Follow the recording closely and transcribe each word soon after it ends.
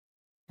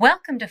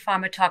Welcome to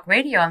Pharma Talk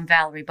Radio. I'm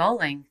Valerie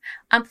Bowling.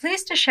 I'm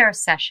pleased to share a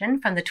session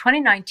from the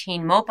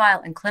 2019 Mobile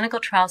and Clinical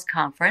Trials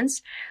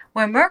Conference,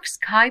 where Merck's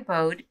Kai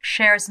Bode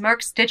shares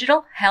Merck's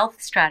digital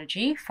health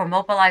strategy for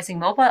mobilizing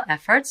mobile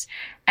efforts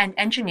and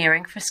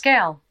engineering for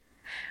scale.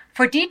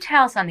 For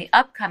details on the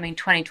upcoming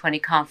 2020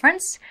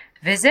 conference,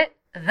 visit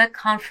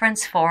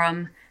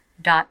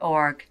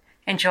theconferenceforum.org.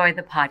 Enjoy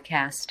the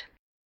podcast.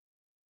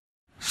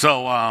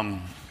 So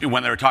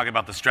when they were talking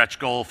about the stretch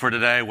goal for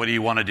today, what do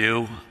you want to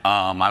do?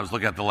 I was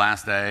looking at the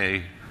last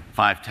day,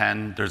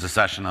 5:10. There's a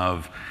session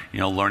of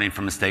learning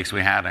from mistakes we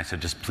had. And I said,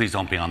 just please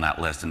don't be on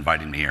that list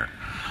inviting me here.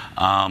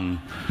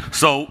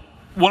 So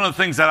one of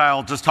the things that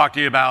I'll just talk to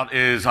you about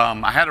is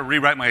I had to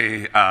rewrite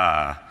my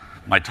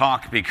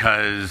talk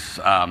because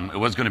it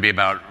was going to be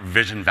about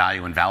vision,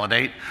 value, and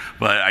validate.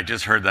 But I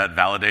just heard that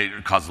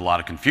validate caused a lot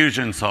of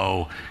confusion.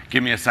 So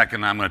give me a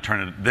second. I'm going to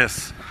turn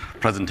this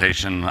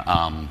presentation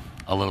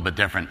a little bit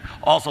different.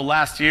 Also,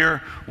 last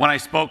year when I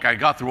spoke, I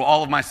got through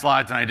all of my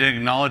slides and I didn't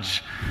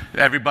acknowledge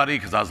everybody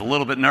because I was a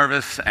little bit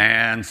nervous.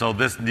 And so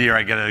this year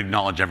I get to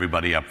acknowledge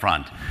everybody up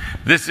front.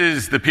 This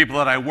is the people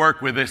that I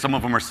work with. Some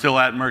of them are still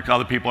at Merck.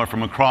 Other people are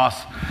from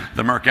across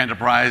the Merck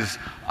enterprise.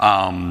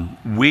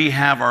 We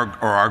have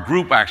our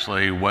group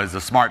actually was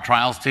the Smart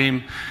Trials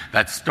team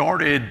that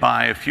started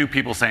by a few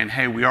people saying,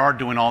 hey, we are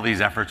doing all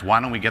these efforts. Why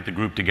don't we get the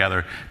group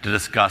together to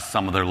discuss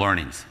some of their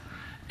learnings?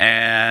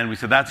 And we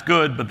said, that's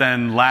good. But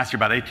then last year,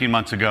 about 18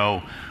 months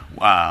ago,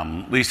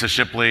 Lisa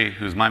Shipley,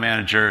 who's my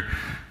manager,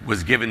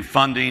 was given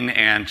funding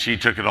and she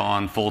took it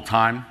on full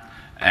time.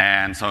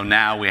 And so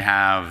now we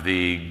have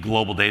the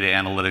Global Data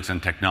Analytics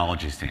and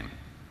Technologies team.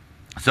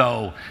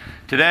 So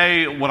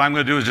today, what I'm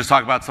going to do is just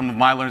talk about some of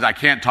my learnings. I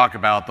can't talk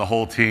about the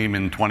whole team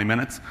in 20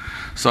 minutes.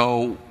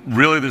 So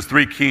really, there's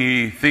three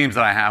key themes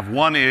that I have.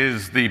 One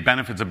is the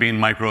benefits of being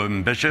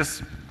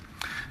micro-ambitious.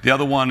 The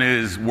other one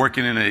is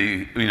working in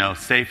a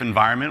safe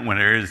environment when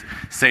it is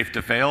safe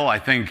to fail. I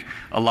think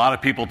a lot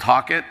of people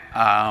talk it,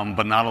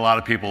 but not a lot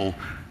of people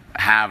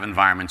have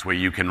environments where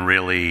you can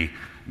really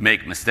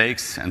make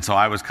mistakes. And so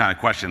I was kind of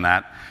questioning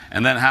that.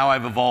 And then how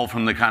I've evolved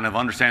from the kind of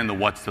understanding the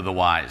what's to the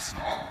whys.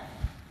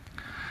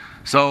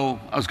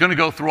 So I was going to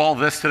go through all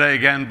this today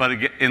again, but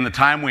in the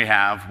time we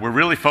have, we're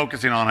really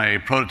focusing on a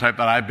prototype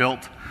that I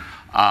built.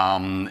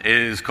 It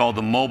is called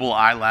the Mobile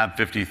iLab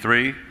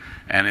 53.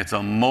 And it's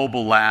a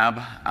mobile lab,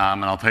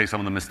 and I'll tell you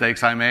some of the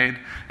mistakes I made,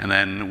 and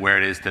then where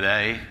it is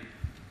today.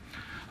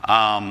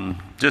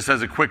 Just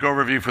as a quick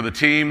overview for the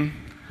team,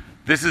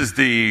 this is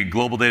the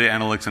Global Data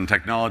Analytics and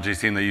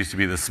Technologies team that used to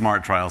be the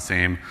Smart Trials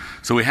team.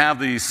 So we have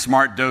the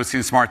smart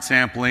dosing, smart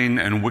sampling,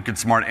 and wicked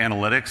smart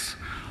analytics.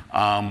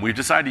 We've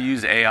decided to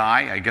use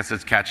AI. I guess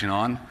it's catching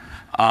on.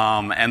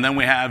 And then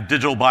we have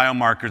digital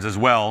biomarkers as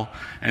well.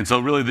 And so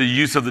really the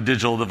use of the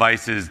digital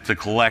devices to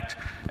collect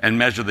and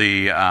measure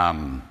the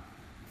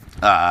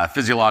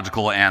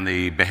physiological and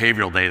the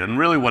behavioral data. And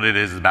really what it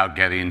is about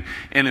getting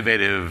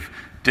innovative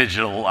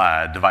digital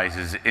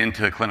devices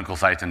into clinical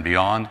sites and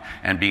beyond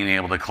and being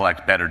able to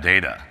collect better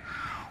data.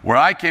 Where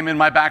I came in,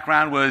 my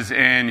background was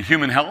in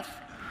human health.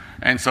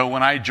 And so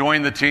when I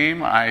joined the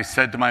team, I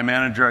said to my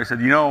manager, I said,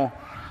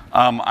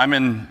 I'm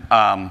in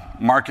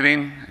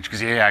marketing. She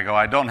goes, yeah. I go,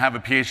 I don't have a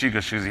PhD. She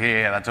goes,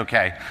 yeah, that's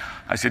okay.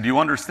 I said, you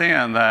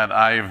understand that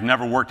I've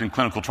never worked in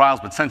clinical trials,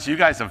 but since you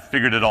guys have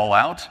figured it all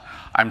out,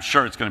 I'm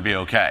sure it's going to be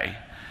okay.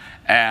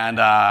 And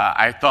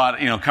I thought,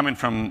 coming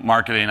from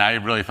marketing, I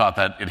really thought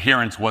that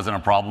adherence wasn't a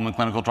problem in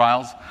clinical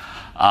trials.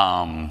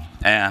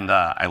 And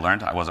I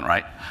learned I wasn't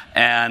right.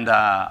 And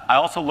I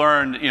also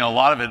learned, a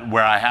lot of it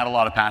where I had a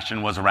lot of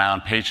passion was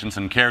around patients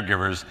and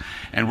caregivers.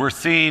 And we're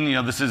seeing,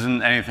 this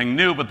isn't anything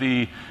new, but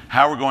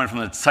how we're going from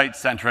the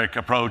site-centric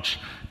approach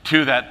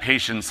to that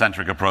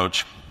patient-centric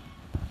approach.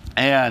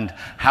 And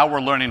how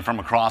we're learning from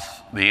across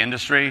the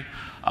industry.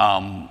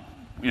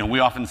 We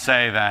often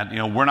say that,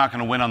 we're not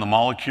going to win on the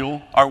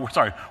molecule. We're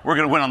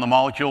going to win on the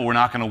molecule. We're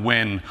not going to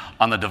win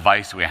on the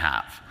device we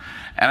have.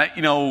 And,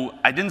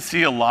 I didn't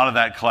see a lot of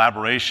that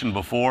collaboration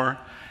before.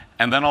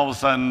 And then all of a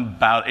sudden,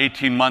 about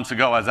 18 months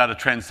ago, I was at a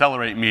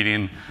Transcelerate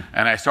meeting,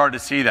 and I started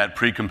to see that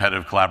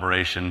pre-competitive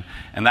collaboration.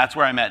 And that's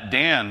where I met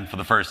Dan for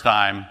the first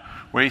time,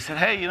 where he said,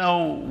 hey,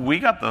 we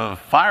got the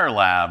Fire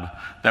Lab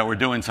that we're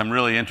doing some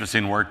really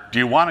interesting work. Do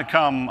you want to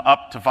come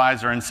up to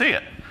Pfizer and see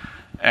it?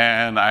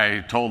 And I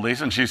told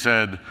Lisa, and she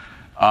said,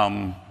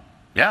 yeah,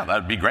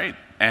 that'd be great.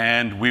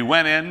 And we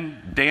went in.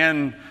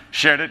 Dan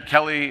shared it.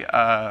 Kelly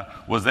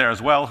was there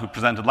as well, who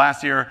presented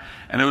last year.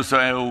 And it was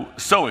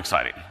so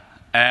exciting.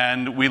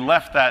 And we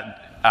left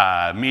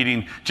that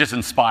meeting just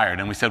inspired.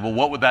 And we said, well,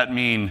 what would that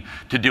mean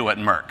to do at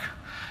Merck?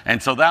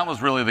 And so that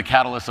was really the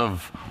catalyst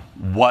of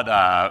what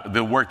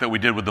the work that we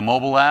did with the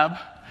mobile lab.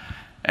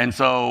 And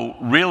so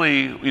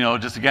really,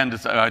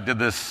 I did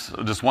this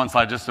just one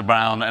slide just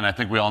around, and I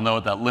think we all know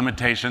it, that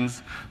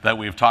limitations that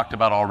we've talked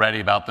about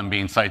already about them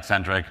being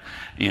site-centric.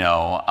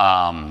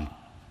 Sorry,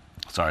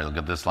 look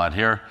at this slide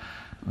here.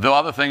 The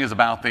other thing is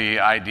about the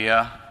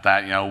idea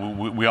that,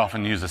 we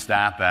often use a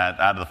stat that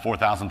out of the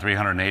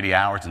 4,380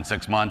 hours in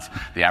 6 months,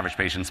 the average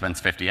patient spends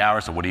 50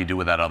 hours. So what do you do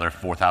with that other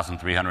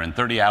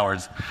 4,330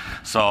 hours?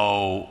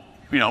 So,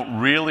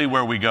 really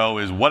where we go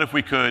is what if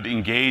we could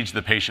engage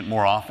the patient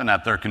more often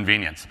at their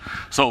convenience?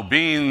 So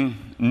being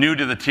new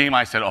to the team,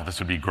 I said, this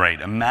would be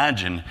great.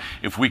 Imagine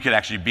if we could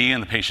actually be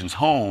in the patient's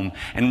home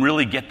and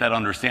really get that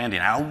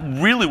understanding. I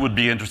really would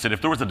be interested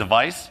if there was a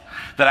device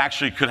that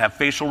actually could have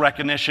facial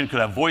recognition, could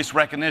have voice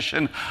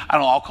recognition. I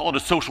don't know, I'll call it a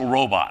social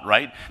robot,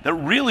 right? That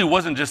really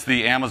wasn't just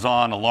the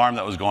Amazon alarm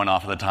that was going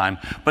off at the time,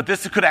 but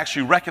this could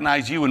actually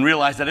recognize you and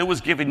realize that it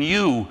was giving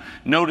you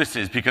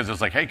notices because it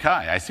was like, hey,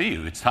 Kai, I see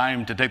you. It's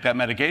time to take that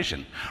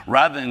medication.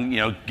 Rather than,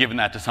 giving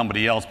that to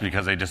somebody else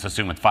because they just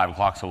assume it's 5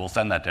 o'clock, so we'll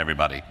send that to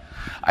everybody.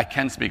 I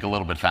can speak a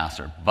little bit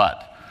faster,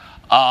 but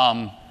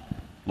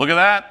look at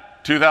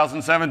that,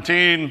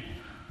 2017,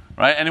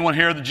 right? Anyone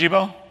here at the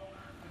GBO?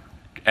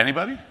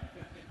 Anybody?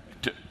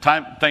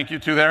 Thank you,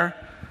 two there.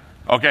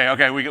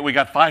 Okay, we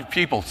got 5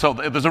 people, so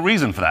there's a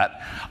reason for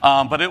that.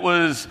 But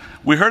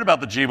we heard about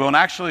the GBO, and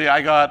actually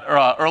I got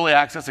early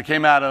access. It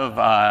came out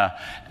of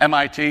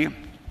MIT,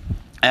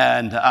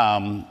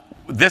 and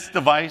this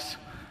device,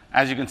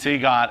 as you can see,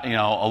 got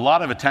a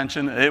lot of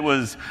attention.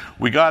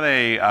 We got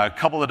a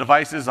couple of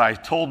devices. I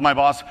told my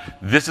boss,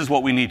 this is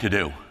what we need to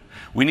do.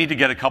 We need to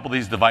get a couple of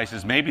these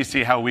devices, maybe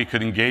see how we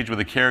could engage with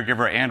the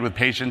caregiver and with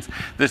patients.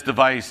 This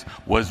device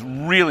was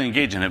really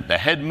engaging. The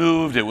head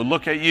moved, it would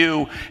look at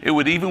you. It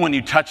would, even when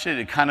you touched it,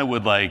 it kind of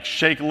would like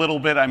shake a little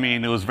bit. I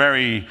mean, it was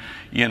very,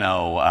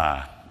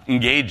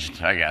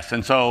 engaged, I guess.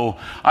 And so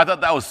I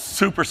thought that was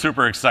super,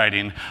 super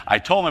exciting. I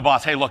told my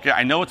boss, hey, look,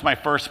 I know it's my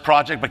first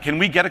project, but can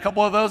we get a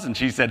couple of those? And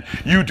she said,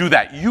 you do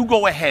that. You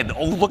go ahead.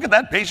 Oh, look at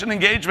that patient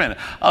engagement.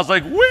 I was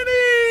like,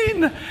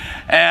 winning!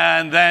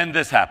 And then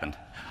this happened.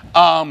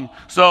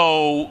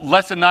 So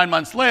less than 9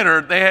 months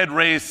later, they had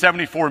raised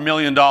 $74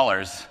 million.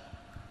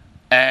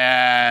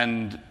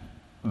 And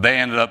they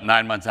ended up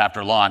 9 months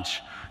after launch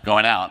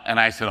going out. And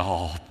I said,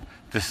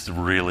 this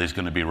really is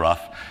going to be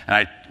rough. And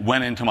I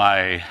went into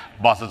my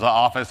boss's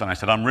office and I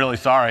said, I'm really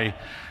sorry.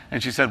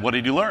 And she said, what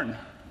did you learn?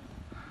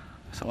 I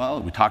said,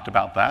 well, we talked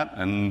about that.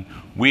 And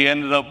we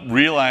ended up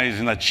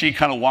realizing that she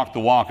kind of walked the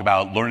walk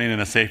about learning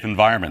in a safe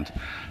environment.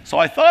 So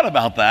I thought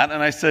about that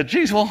and I said,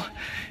 geez, well,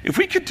 if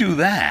we could do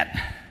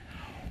that,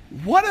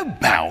 what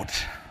about,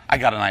 I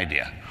got an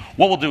idea.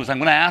 What we'll do is I'm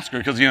going to ask her,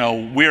 because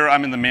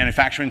I'm in the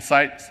manufacturing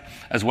sites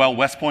as well,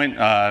 West Point,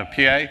 PA,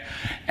 and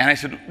I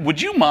said,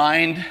 would you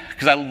mind,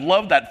 because I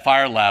love that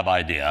Fire Lab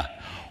idea,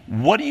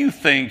 what do you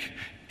think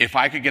if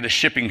I could get a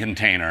shipping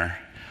container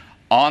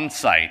on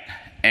site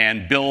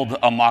and build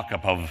a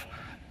mock-up of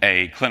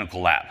a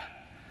clinical lab?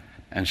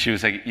 And she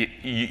was like,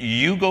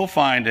 you go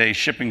find a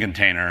shipping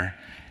container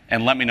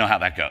and let me know how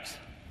that goes.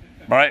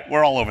 All right,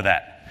 we're all over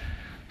that.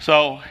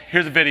 So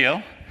here's a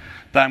video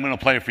that I'm going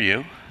to play for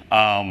you.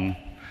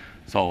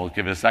 So we'll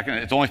give it a second.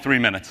 It's only 3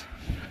 minutes.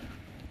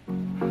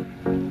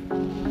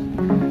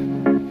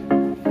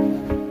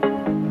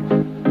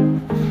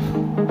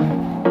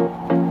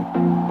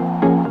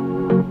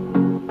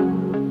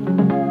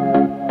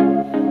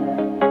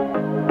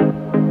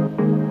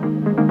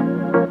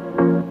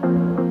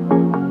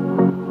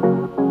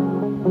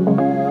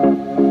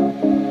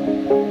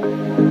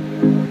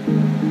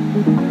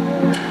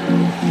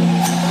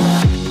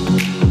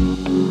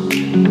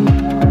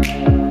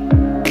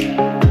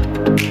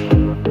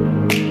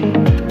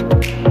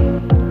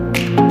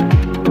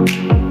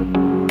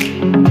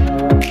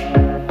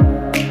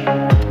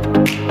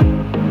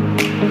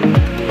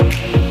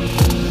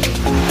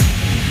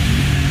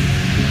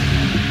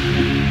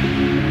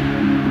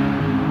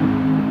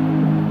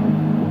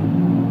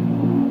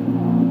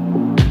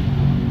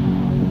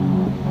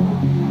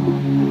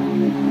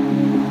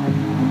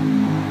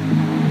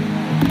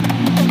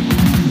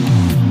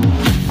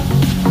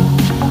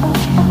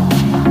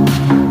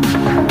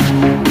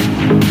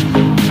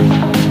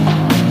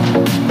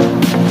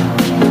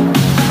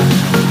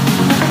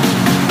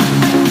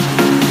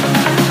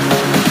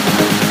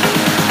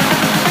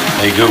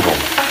 Hey Google,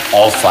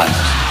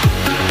 Alzheimer's.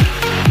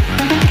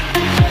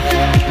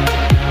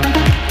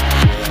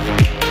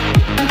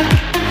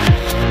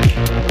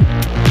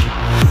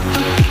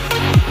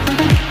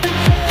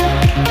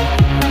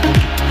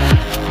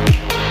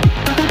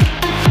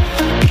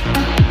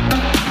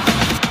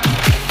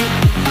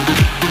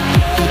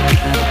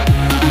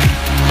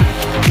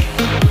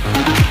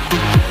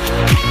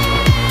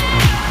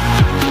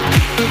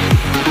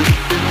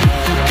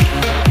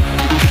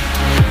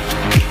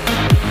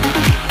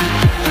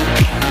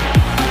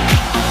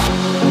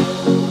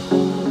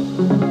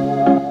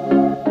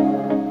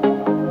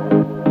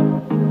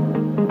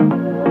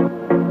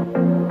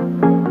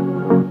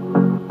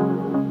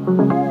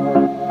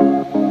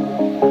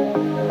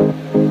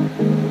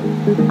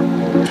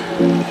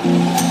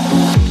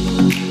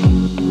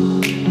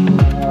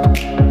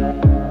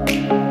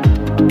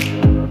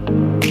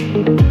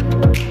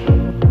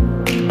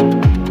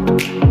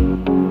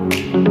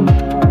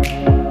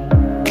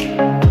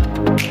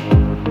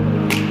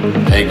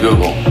 Hey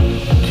Google,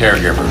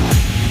 caregiver.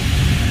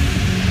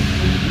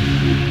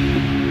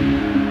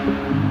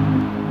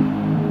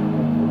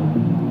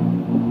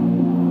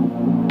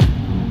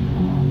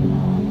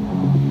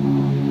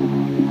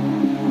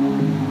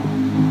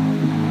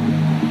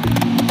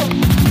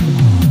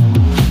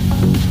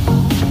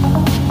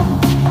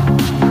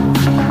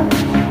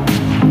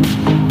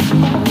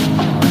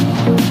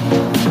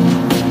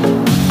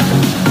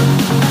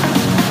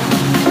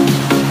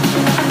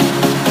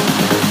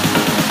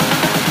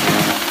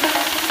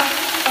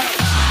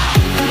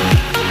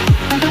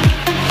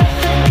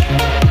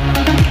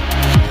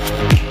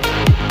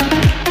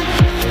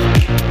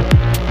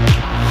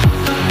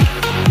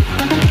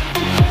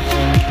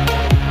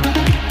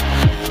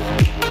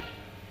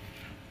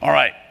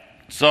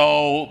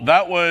 So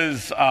that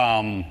was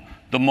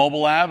the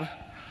Mobile Lab.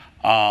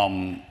 A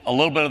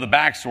little bit of the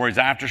backstory is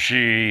after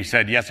she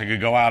said, yes, I could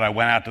go out, I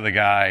went out to the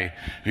guy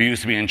who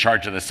used to be in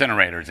charge of the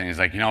incinerators. And he's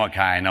like, you know what,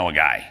 Kai, I know a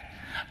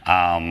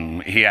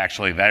guy. He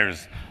actually,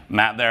 there's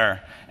Matt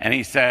there. And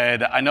he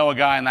said, I know a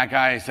guy. And that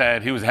guy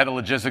said, he was head of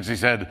logistics. He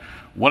said,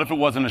 what if it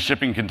wasn't a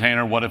shipping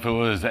container? What if it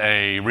was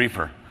a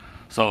reefer?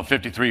 So a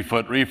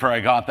 53-foot reefer,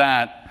 I got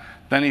that.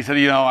 Then he said,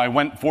 you know, I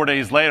went 4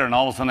 days later, and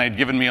all of a sudden they'd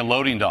given me a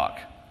loading dock.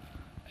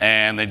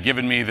 And they'd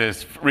given me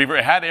this reefer.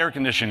 It had air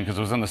conditioning because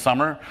it was in the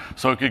summer,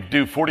 so it could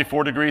do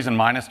 44 degrees and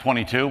minus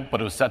 22, but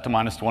it was set to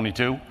minus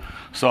 22.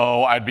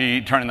 So I'd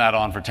be turning that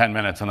on for 10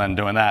 minutes and then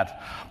doing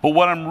that. But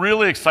what I'm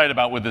really excited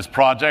about with this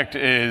project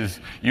is,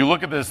 you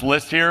look at this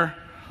list here,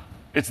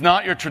 it's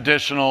not your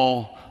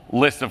traditional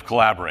list of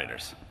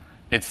collaborators.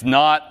 It's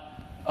not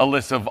a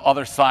list of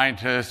other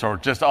scientists or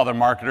just other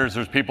marketers.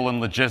 There's people in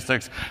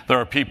logistics. There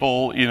are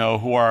people, you know,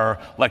 who are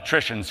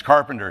electricians,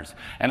 carpenters.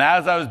 And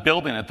as I was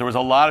building it, there was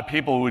a lot of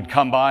people who would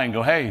come by and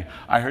go, hey,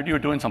 I heard you were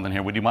doing something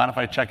here. Would you mind if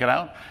I check it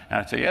out? And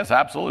I'd say, yes,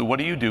 absolutely. What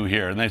do you do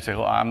here? And they'd say,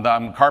 well, I'm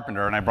a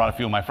carpenter, and I brought a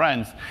few of my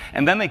friends.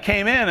 And then they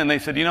came in and they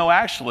said, you know,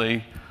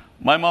 actually,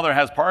 my mother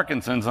has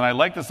Parkinson's, and I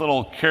like this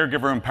little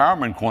caregiver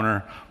empowerment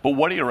corner, but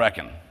what do you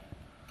reckon?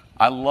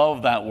 I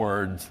love that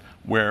words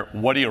where,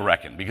 what do you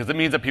reckon? Because it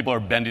means that people are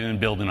bending and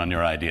building on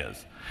your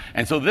ideas.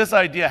 And so this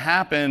idea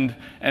happened,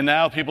 and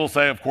now people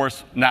say, of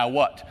course, now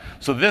what?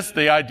 So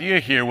the idea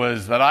here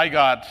was that I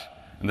got,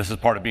 and this is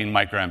part of being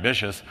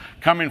micro-ambitious,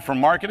 coming from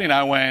marketing,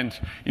 I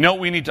went, you know what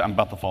we need to, I'm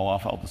about to fall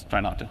off, I'll just try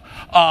not to.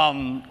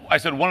 I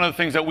said, one of the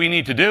things that we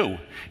need to do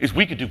is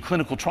we could do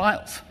clinical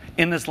trials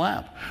in this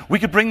lab. We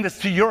could bring this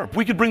to Europe,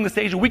 we could bring this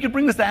to Asia, we could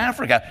bring this to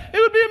Africa. It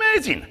would be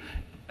amazing.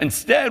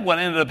 Instead, what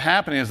ended up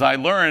happening is I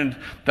learned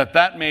that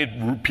that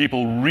made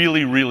people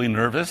really, really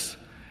nervous,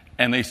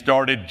 and they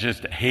started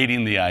just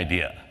hating the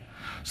idea.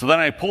 So then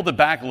I pulled it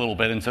back a little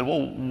bit and said,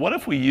 well, what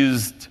if we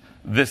used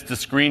this to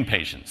screen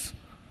patients?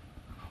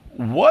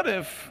 What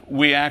if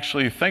we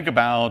actually think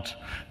about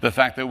the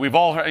fact that we've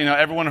all heard, you know,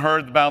 everyone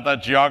heard about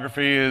that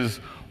geography is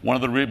one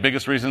of the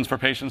biggest reasons for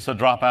patients to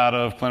drop out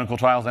of clinical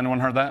trials. Anyone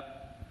heard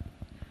that?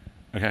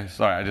 Okay,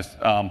 sorry,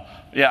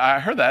 yeah, I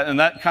heard that, and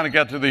that kind of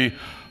got to the,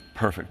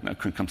 perfect, that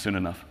couldn't come soon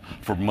enough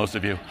for most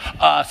of you.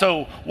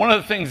 So one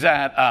of the things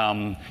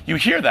that you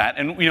hear that,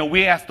 and you know,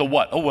 we ask the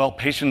what. Oh, well,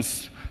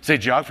 patients say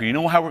geography. You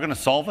know how we're going to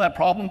solve that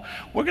problem?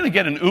 We're going to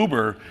get an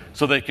Uber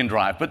so they can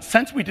drive. But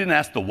since we didn't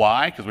ask the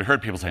why, because we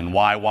heard people saying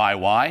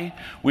why,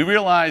 we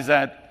realized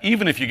that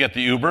even if you get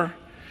the Uber,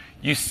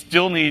 you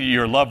still need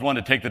your loved one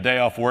to take the day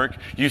off work.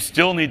 You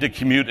still need to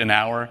commute an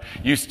hour.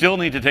 You still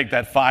need to take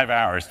that 5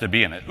 hours to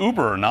be in it.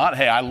 Uber or not,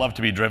 hey, I love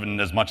to be driven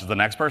as much as the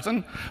next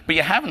person, but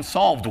you haven't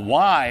solved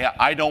why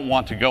I don't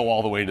want to go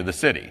all the way to the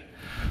city.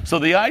 So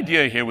the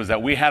idea here was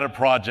that we had a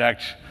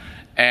project,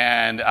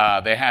 and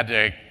they had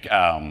to,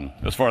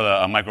 it was for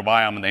the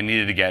microbiome, and they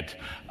needed to get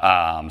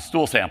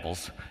stool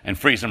samples and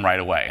freeze them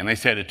right away. And they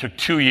said it took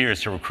 2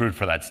 years to recruit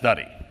for that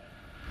study.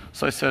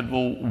 So I said,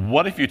 well,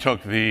 what if you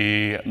took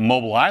the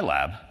Mobilize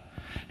lab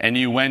and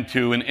you went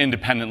to an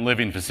independent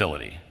living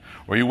facility,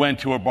 or you went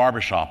to a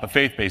barbershop, a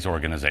faith-based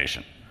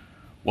organization?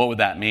 What would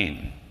that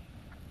mean?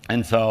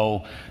 And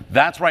so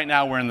that's right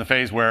now we're in the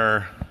phase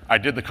where I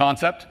did the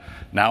concept.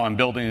 Now I'm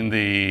building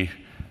the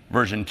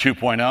version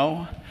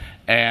 2.0,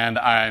 and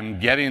I'm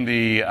getting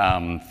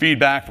the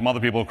feedback from other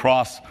people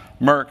across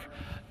Merck.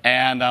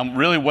 And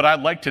really what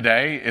I'd like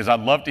today is I'd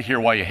love to hear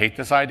why you hate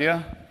this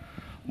idea,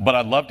 but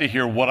I'd love to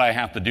hear what I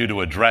have to do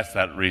to address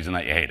that reason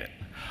that you hate it.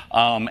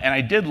 And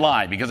I did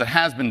lie, because it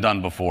has been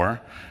done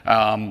before.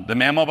 The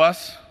Mammo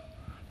Bus,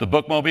 the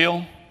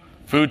Bookmobile,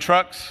 food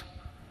trucks,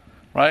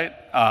 right?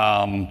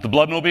 The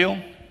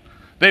Bloodmobile,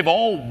 they've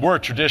all were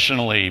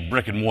traditionally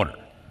brick and mortar.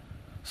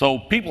 So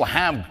people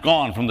have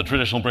gone from the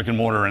traditional brick and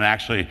mortar and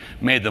actually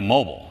made them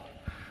mobile.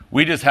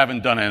 We just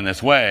haven't done it in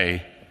this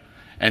way.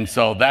 And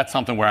so that's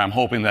something where I'm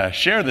hoping to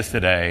share this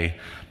today,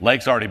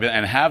 Lake's already been,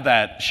 and have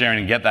that sharing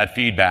and get that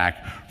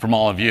feedback from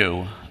all of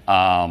you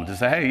to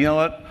say, hey, you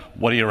know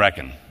what do you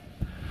reckon?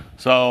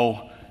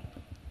 So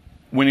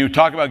when you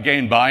talk about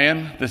gain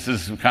buy-in, this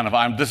is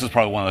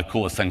probably one of the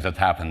coolest things that's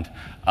happened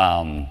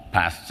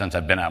since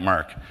I've been at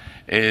Merck,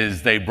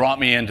 is they brought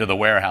me into the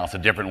warehouse a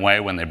different way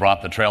when they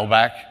brought the trail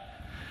back.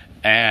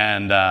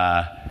 And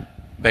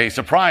they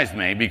surprised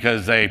me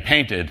because they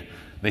painted.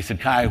 They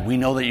said, Kai, we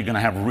know that you're going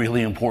to have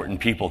really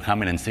important people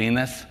coming and seeing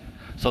this.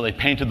 So they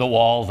painted the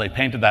walls. They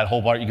painted that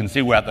whole part. You can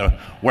see where the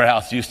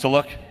warehouse used to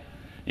look.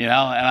 And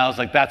I was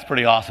like, that's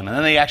pretty awesome. And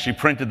then they actually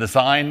printed the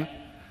sign.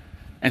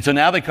 And so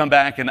now they come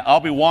back, and I'll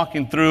be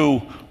walking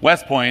through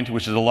West Point,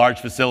 which is a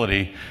large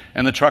facility,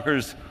 and the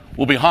truckers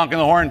will be honking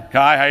the horn.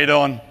 Kai, how you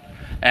doing?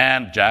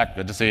 And Jack,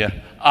 good to see you.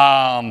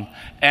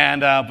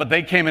 But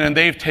they came in and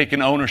they've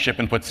taken ownership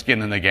and put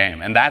skin in the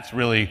game. And that's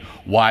really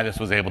why this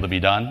was able to be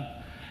done.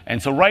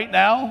 And so right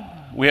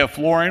now, we have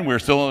flooring. We're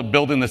still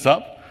building this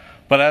up.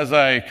 But as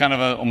I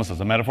almost as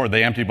a metaphor,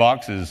 the empty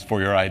box is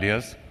for your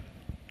ideas.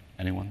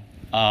 Anyone?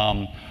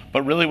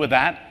 But really with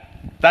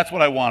that's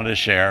what I wanted to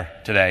share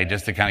today,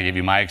 just to kind of give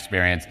you my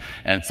experience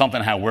and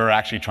something how we're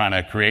actually trying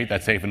to create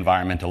that safe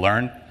environment to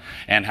learn,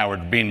 and how we're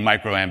being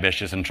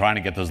micro-ambitious and trying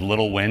to get those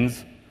little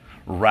wins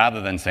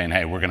rather than saying,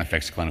 hey, we're going to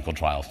fix clinical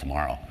trials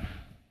tomorrow.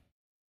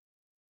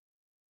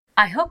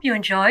 I hope you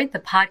enjoyed the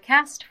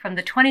podcast from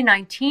the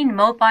 2019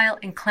 Mobile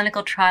and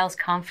Clinical Trials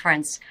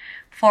Conference.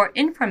 For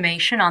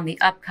information on the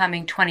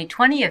upcoming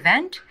 2020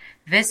 event,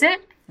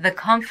 visit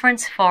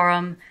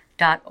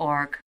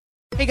theconferenceforum.org.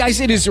 Hey guys,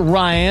 it is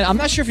Ryan. I'm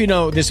not sure if you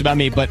know this about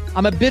me, but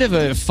I'm a bit of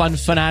a fun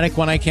fanatic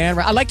when I can.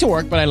 I like to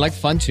work, but I like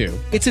fun too.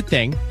 It's a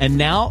thing. And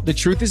now the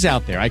truth is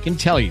out there. I can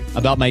tell you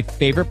about my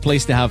favorite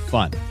place to have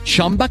fun.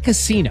 Chumba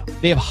Casino.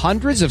 They have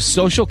hundreds of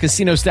social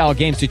casino style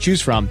games to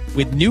choose from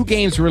with new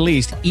games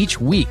released each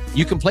week.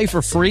 You can play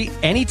for free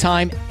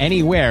anytime,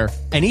 anywhere.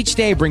 And each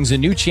day brings a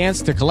new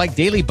chance to collect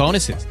daily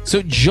bonuses.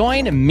 So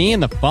join me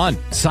in the fun.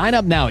 Sign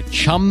up now at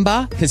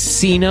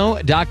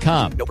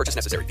ChumbaCasino.com. No purchase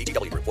necessary.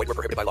 VGW Group. Void where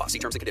prohibited by law. See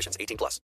terms and conditions. 18+.